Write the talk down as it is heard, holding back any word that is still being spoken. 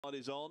Light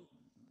is on.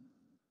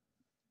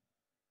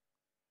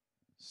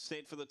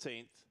 Set for the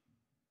 10th.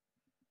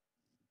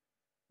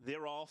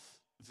 They're off.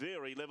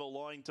 Very level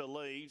line to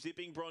leave.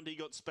 Zipping Bronte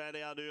got spat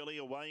out early.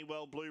 Away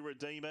well, Blue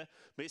Redeemer.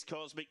 Miss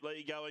Cosmic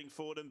Lee going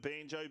forward and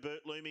Banjo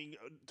Bert looming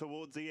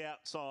towards the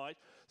outside.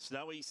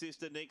 Snowy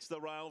Sister next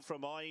the rail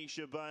from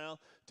Aisha Bale.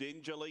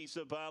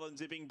 Dinjalisa Bale and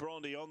Zipping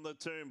Bronte on the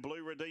turn.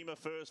 Blue Redeemer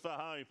first for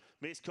home.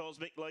 Miss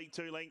Cosmic Lee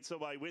 2 lengths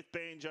away with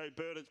Banjo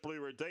Bert. It's Blue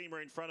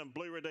Redeemer in front and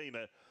Blue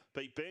Redeemer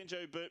beat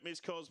Banjo Bert, Miss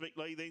Cosmic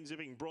Lee, then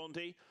Zipping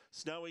Bronte.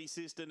 Snowy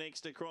Sister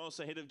next across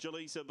ahead of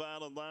Jalisa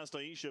Bale and last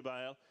Aisha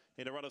Bale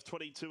in a run of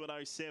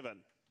 22.07.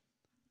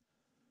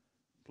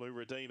 Blue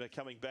Redeemer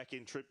coming back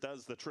in trip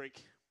does the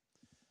trick.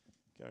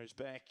 Goes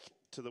back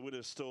to the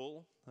winner's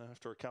stall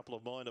after a couple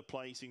of minor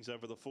placings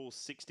over the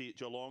 460 at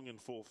Geelong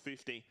and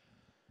 450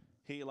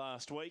 here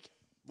last week.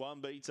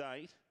 1 beats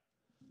 8.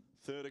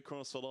 Third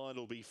across the line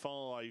will be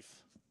 5.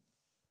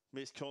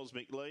 Miss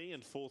Cosmic Lee,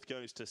 and fourth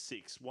goes to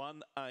 6.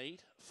 1,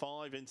 8,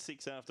 5 and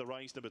 6 after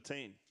race number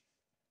 10.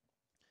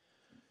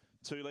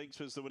 2 lengths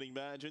was the winning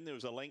margin. There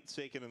was a length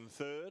second and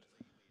third.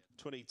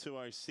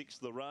 22.06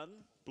 the run.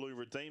 Blue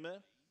Redeemer.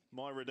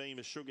 My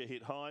Redeemer Sugar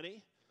hit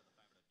Heidi.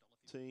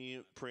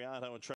 Team Priato and